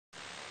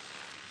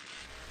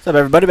What's up,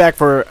 everybody? Back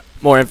for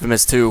more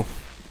Infamous 2.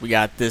 We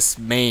got this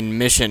main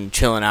mission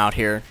chilling out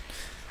here.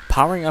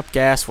 Powering up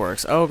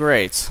gasworks. Oh,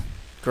 great.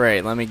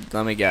 Great. Let me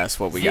guess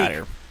what we got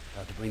here.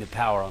 About to bring the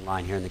power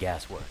online here in the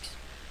gasworks.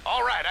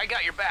 All right, I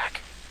got your back.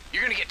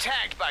 You're gonna get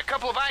tagged by a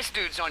couple of ice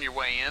dudes on your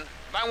way in.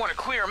 Might want to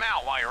clear them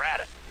out while you're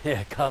at it.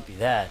 Yeah, copy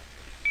that.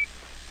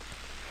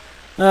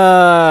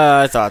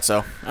 I thought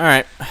so.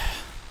 Alright.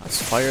 Let's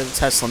fire the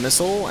Tesla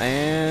missile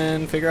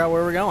and figure out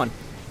where we're going.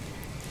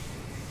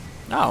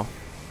 Oh.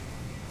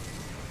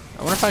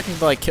 I wonder if I can,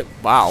 like, kill...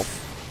 Wow.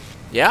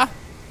 Yeah?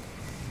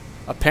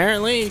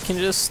 Apparently, you can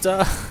just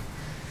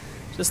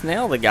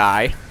nail the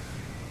guy.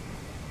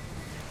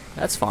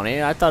 That's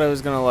funny. I thought it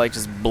was gonna, like,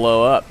 just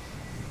blow up.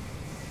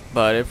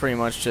 But it pretty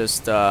much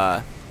just,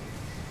 yeah,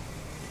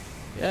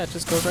 it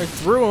just goes right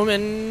through him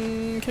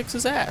and kicks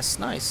his ass.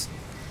 Nice.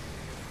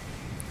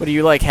 But do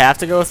you, like, have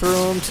to go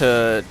through him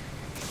to...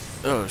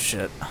 Oh,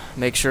 shit.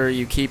 Make sure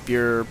you keep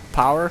your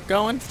power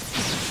going?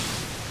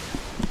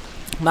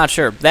 I'm not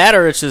sure. That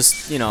or it's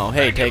just, you know,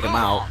 hey, take him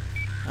out.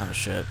 Oh,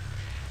 shit.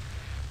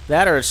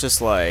 That or it's just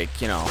like,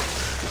 you know,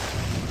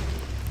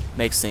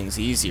 makes things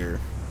easier.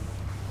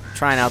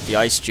 Trying out the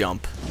ice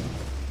jump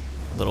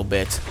a little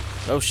bit.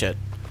 Oh, shit.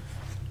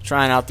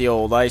 Trying out the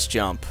old ice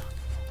jump.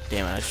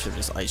 Damn it, I should have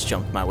just ice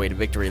jumped my way to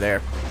victory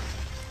there.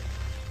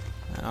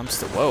 I'm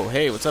still... Whoa,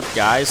 hey, what's up,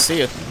 guys?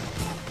 See ya.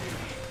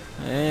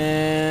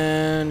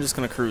 And I'm just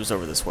gonna cruise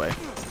over this way.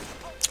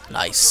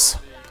 Nice.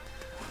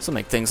 This will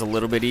make things a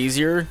little bit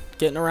easier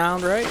getting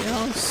around, right? You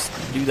know, just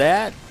do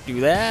that,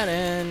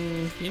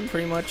 and you can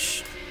pretty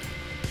much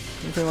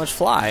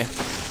fly.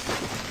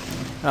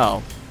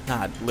 Oh,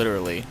 not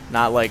literally.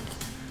 Not like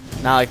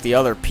the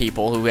other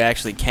people who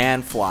actually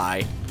can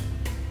fly.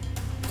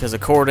 Because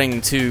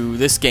according to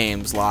this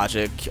game's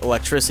logic,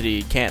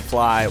 electricity can't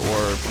fly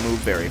or move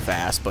very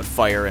fast, but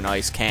fire and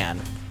ice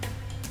can.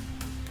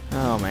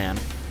 Oh man.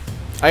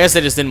 I guess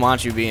they just didn't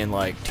want you being,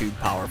 like, too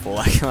powerful.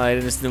 Like,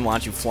 they just didn't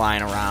want you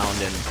flying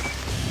around and...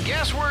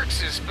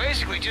 Gasworks is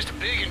basically just a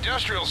big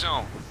industrial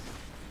zone.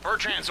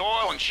 Bertrand's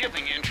oil and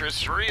shipping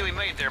interests really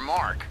made their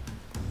mark.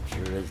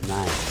 Sure is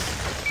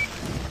nice.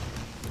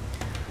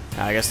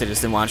 I guess they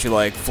just didn't want you,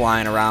 like,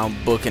 flying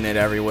around, booking it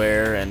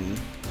everywhere,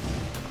 and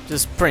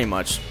just pretty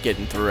much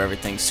getting through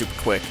everything super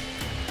quick.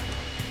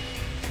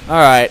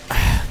 Alright,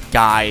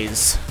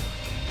 guys.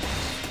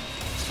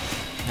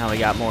 Now we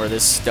got more of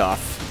this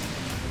stuff.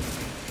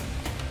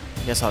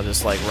 I guess I'll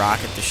just, like,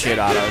 rocket the shit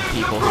out of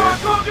people here.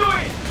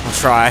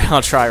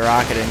 I'll try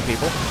rocketing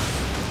people.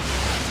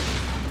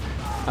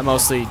 I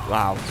mostly...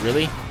 Wow,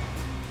 really?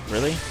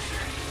 Really?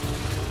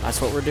 That's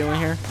what we're doing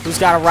here? Who's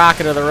got a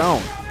rocket of their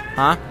own?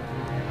 Huh?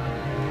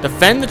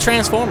 Defend the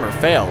transformer.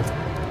 Failed.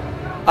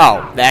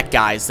 Oh, that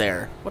guy's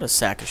there. What a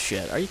sack of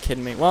shit. Are you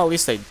kidding me? Well, at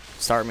least they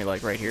start me,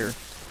 like, right here.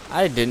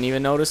 I didn't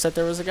even notice that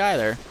there was a guy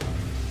there.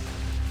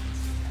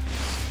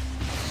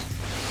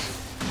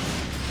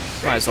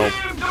 Might as well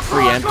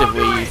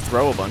preemptively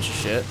throw a bunch of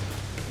shit.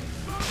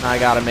 Now I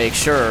gotta make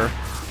sure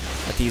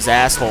that these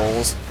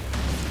assholes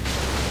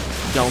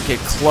don't get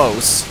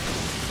close.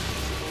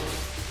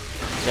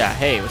 Yeah,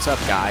 hey, what's up,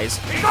 guys?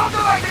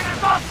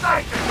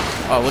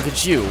 Oh, look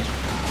at you.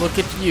 Look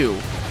at you.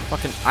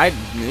 Fucking,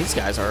 these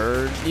guys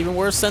are even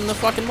worse than the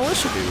fucking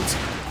militia dudes.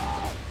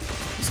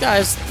 This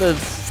guy's the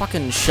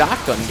fucking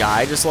shotgun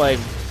guy, just like,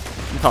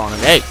 I'm calling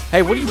him,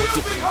 hey, what are you doing?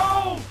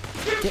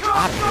 Get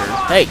out of here.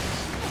 Hey.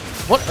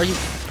 What are you?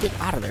 Get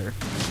out of there.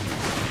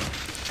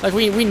 Like,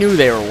 we knew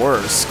they were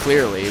worse,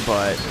 clearly,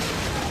 but...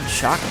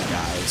 Shotgun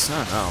guys, I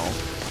don't know.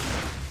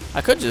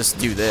 I could just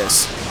do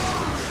this.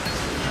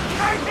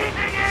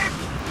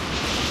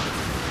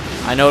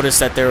 I noticed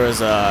that there was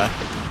a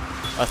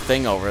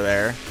thing over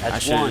there. I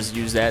should have just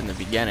used that in the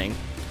beginning.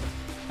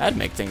 That'd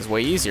make things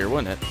way easier,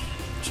 wouldn't it?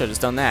 Should have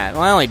just done that.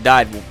 Well, I only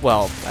died...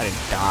 Well, I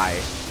didn't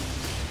die.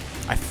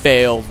 I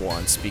failed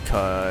once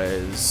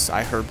because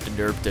I herped and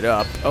derped it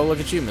up. Oh, look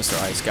at you,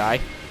 Mr. Ice Guy.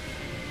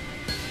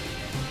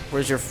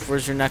 Where's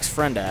your next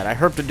friend at? I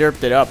herped and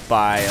derped it up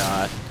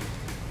by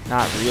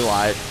not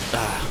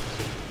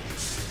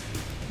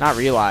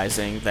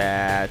realizing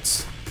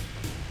that.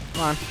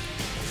 Come on.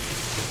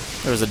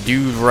 There was a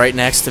dude right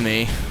next to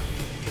me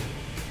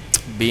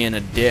being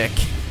a dick.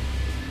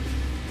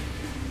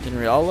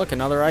 Oh, look,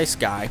 another ice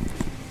guy.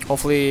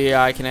 Hopefully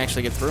I can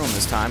actually get through him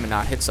this time and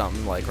not hit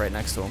something, like, right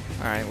next to him.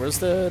 Alright, where's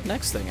the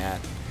next thing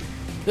at?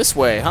 This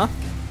way, huh?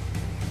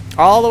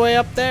 All the way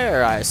up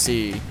there, I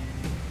see.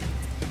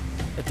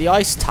 At the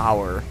ice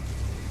tower.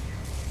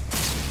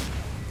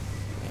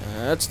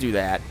 Let's do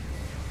that.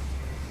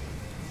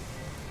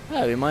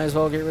 Yeah, we might as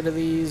well get rid of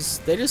these.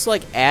 They just,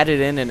 like, added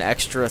in an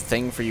extra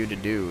thing for you to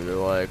do. They're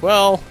like,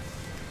 well...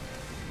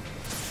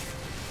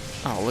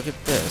 Oh, look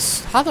at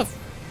this. How the...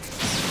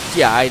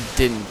 Yeah, I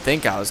didn't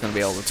think I was going to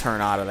be able to turn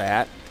out of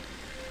that.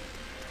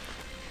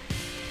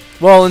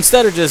 Well,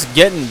 instead of just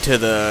getting to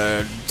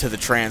the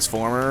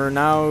transformer,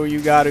 now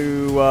you got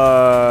to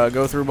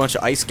go through a bunch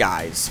of ice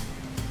guys.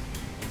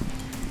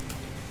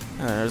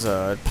 There's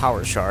a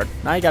power shard.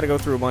 Now you got to go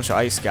through a bunch of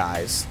ice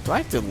guys. Do I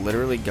have to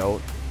literally go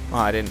Oh,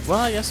 I didn't. Well,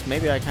 I guess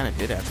maybe I kind of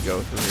did have to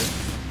go through here.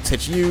 Let's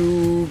hit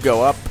you.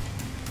 Go up.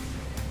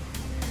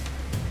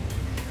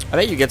 I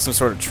bet you get some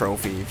sort of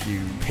trophy if you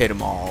hit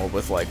them all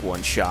with like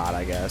one shot,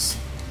 I guess.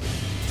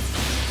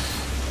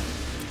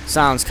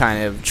 Sounds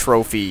kind of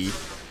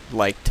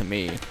trophy-like to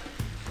me.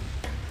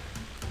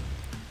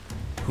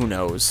 Who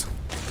knows?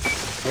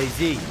 Hey,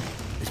 Z,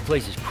 this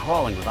place is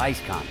crawling with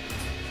ice convicts.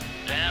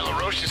 Yeah,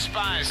 LaRoche's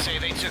spies say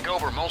they took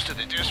over most of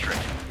the district.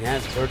 Yeah,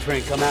 does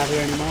Bertrand come out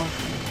here anymore?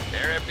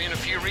 There have been a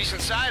few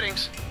recent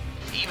sightings.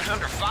 Even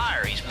under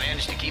fire, he's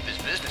managed to keep his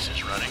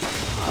businesses running.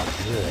 Oh,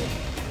 good.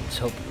 Let's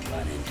hope we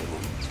run into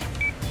him.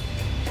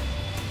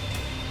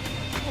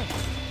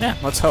 Yeah,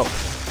 let's hope.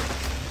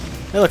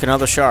 Hey, look,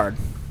 another shard.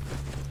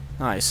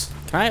 Nice.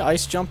 Can I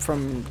ice jump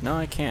from... No,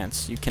 I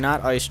can't. You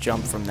cannot ice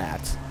jump from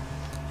that.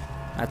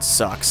 That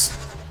sucks.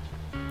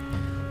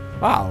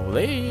 Wow,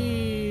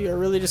 they are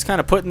really just kind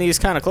of putting these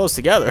kind of close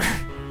together.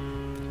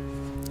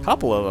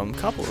 Couple of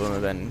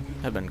them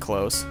have been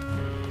close.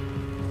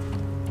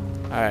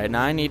 All right,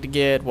 now I need to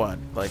get what,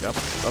 like up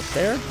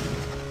there?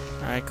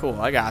 All right, cool.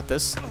 I got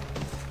this.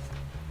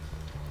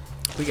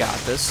 We got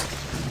this.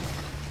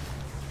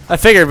 I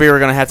figured we were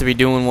gonna have to be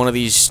doing one of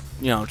these,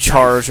 you know,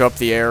 charge up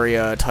the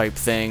area type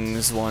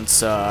things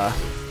once I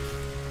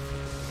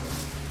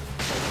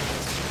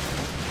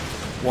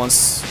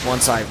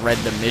read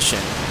the mission.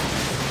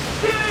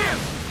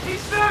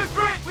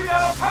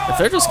 If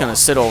they're just gonna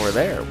sit over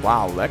there,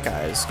 wow, that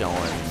guy's going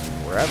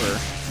wherever.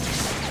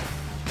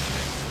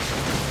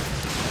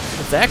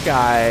 If that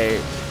guy,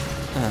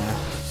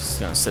 just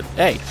gonna sit.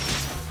 Hey,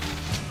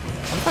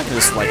 what if I can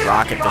just like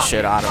rocket the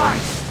shit out of him?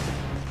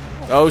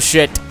 Oh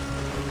shit,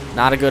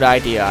 not a good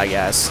idea, I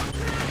guess.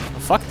 Well,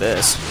 fuck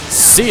this.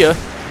 See ya.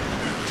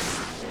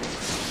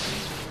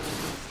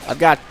 I've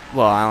got.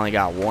 Well, I only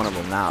got one of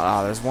them now.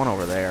 Oh, there's one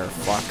over there.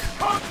 Fuck.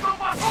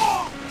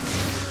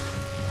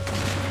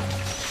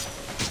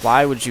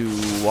 Why would you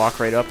walk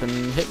right up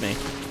and hit me?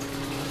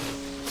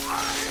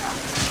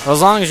 Well,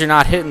 as long as you're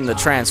not hitting the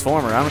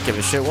transformer, I don't give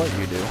a shit what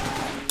you do.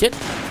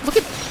 Look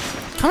at,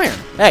 come here.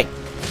 Hey,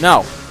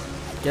 no.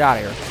 Get out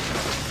of here.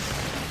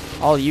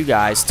 All you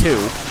guys, too.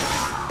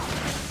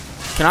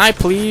 Can I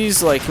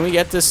please, like, can we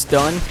get this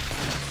done?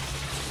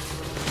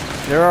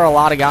 There are a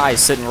lot of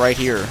guys sitting right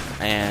here,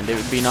 and it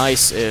would be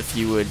nice if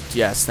you would,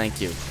 yes, thank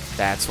you.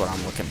 That's what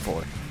I'm looking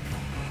for.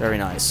 Very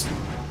nice.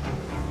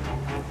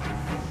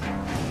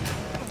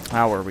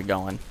 How are we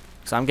going?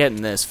 So I'm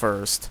getting this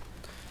first.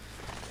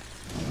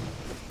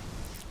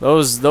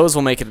 Those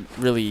will make it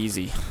really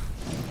easy.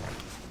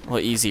 Well,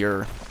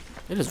 easier.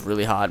 It is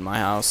really hot in my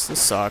house. This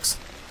sucks.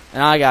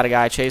 And I got a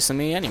guy chasing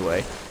me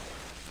anyway.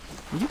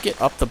 Can you get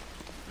up the...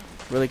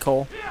 Really,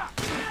 Cole?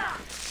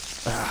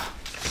 Ugh.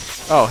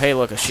 Oh, hey,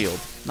 look, a shield.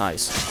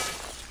 Nice.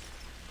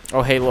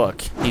 Oh, hey,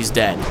 look. He's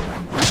dead.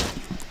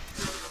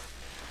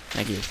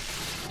 Thank you.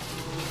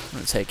 I'm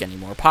gonna take any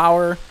more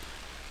power.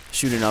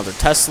 Shoot another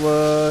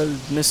Tesla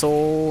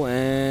missile,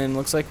 and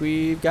looks like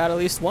we've got at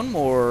least one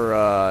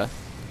more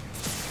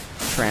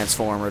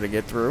transformer to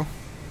get through.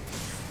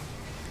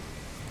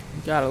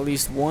 We got at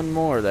least one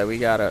more that we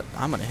gotta...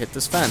 I'm gonna hit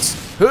this fence.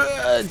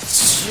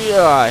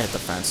 I hit the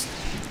fence.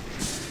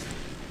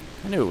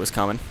 I knew it was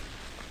coming.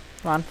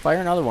 Come on, fire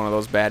another one of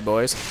those bad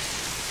boys.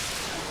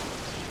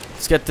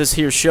 Let's get this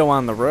here show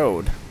on the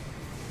road.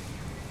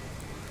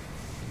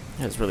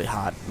 It's really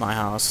hot in my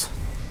house.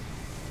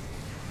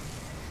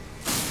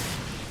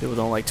 People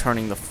don't like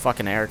turning the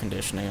fucking air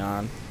conditioning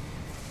on.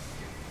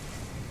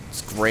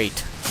 It's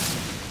great.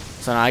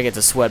 So now I get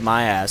to sweat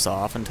my ass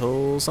off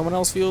until someone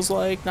else feels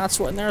like not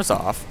sweating theirs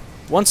off.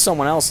 Once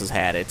someone else has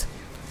had it.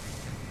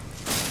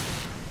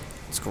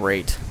 It's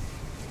great.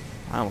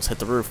 I almost hit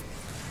the roof.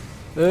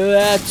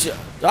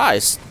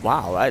 Nice.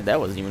 Wow, that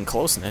wasn't even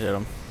close and it hit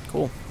him.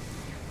 Cool.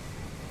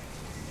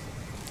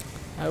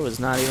 I was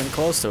not even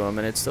close to him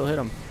and it still hit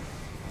him.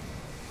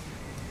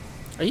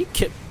 Are you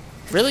kidding?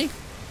 Really?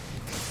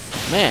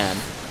 Man.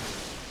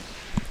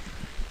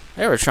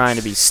 They were trying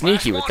to be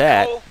sneaky with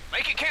that.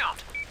 Make it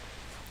count.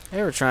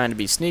 They were trying to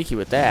be sneaky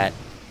with that.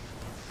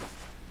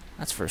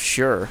 That's for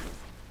sure.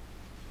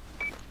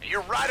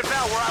 You're right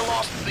about where I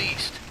lost the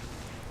beast.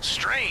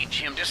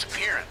 Strange, him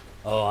disappearing.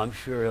 Oh, I'm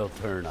sure he'll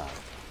turn up.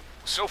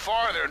 So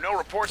far, there are no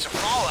reports of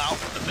fallout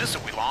from the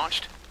missile we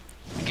launched.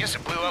 I guess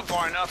it blew up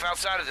far enough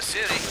outside of the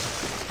city.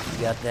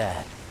 You got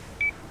that?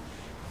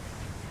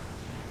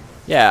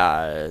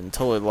 Yeah,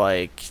 until it,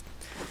 like...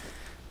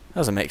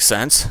 Doesn't make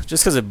sense.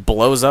 Just because it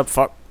blows up...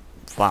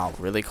 Wow,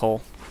 really,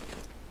 Cole?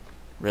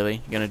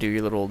 Really? You're gonna do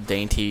your little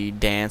dainty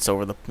dance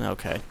over the...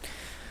 Okay.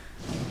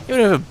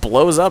 Even if it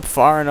blows up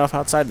far enough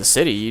outside the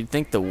city, you'd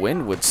think the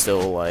wind would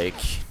still, like...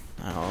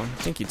 I don't know.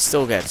 I think you'd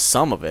still get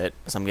some of it,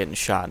 as I'm getting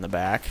shot in the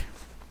back.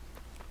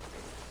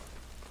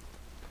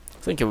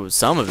 I think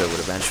some of it would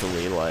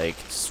eventually, like,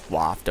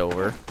 swapped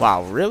over.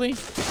 Wow, really?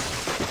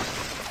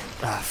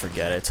 Ah,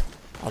 forget it.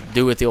 I'll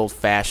do it the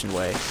old-fashioned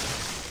way.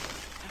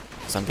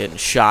 Because I'm getting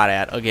shot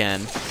at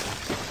again.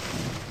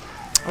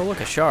 Oh,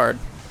 look, a shard.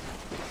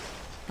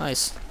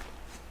 Nice.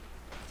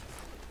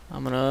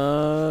 I'm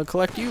gonna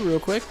collect you real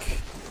quick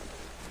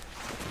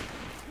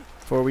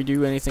before we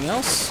do anything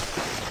else.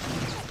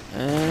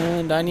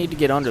 And I need to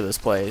get under this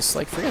place.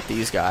 Like, forget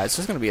these guys.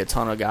 There's gonna be a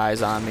ton of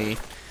guys on me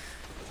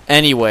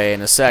anyway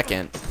in a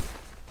second.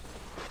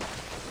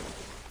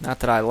 Not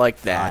that I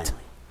like that.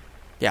 Finally.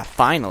 Yeah,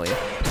 finally.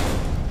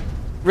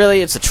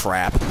 Really, it's a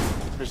trap.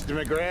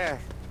 Mr. McGrath,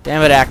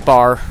 Damn it,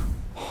 Akbar.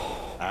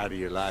 how do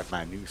you like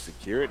my new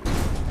security?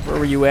 Where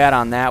were you at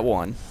on that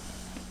one?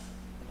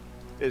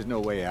 There's no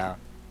way out.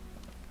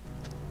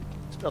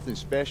 It's nothing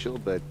special,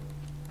 but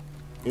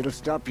it'll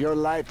stop your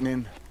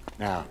lightning.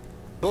 Now,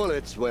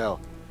 bullets, well,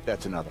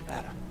 that's another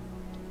matter.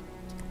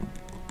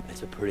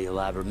 That's a pretty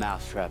elaborate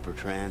mousetrap,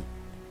 Bertrand.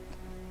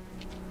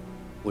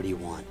 What do you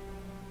want?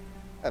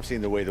 I've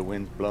seen the way the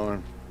wind's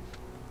blowing.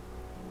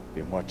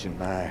 Been watching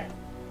my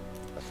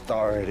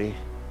authority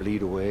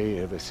bleed away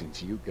ever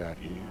since you got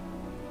here.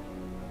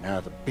 Now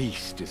the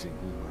beast is in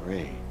new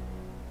array.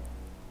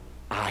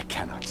 I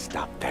cannot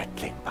stop that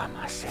thing by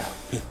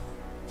myself.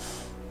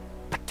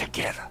 But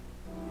together.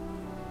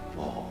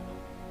 All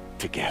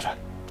together.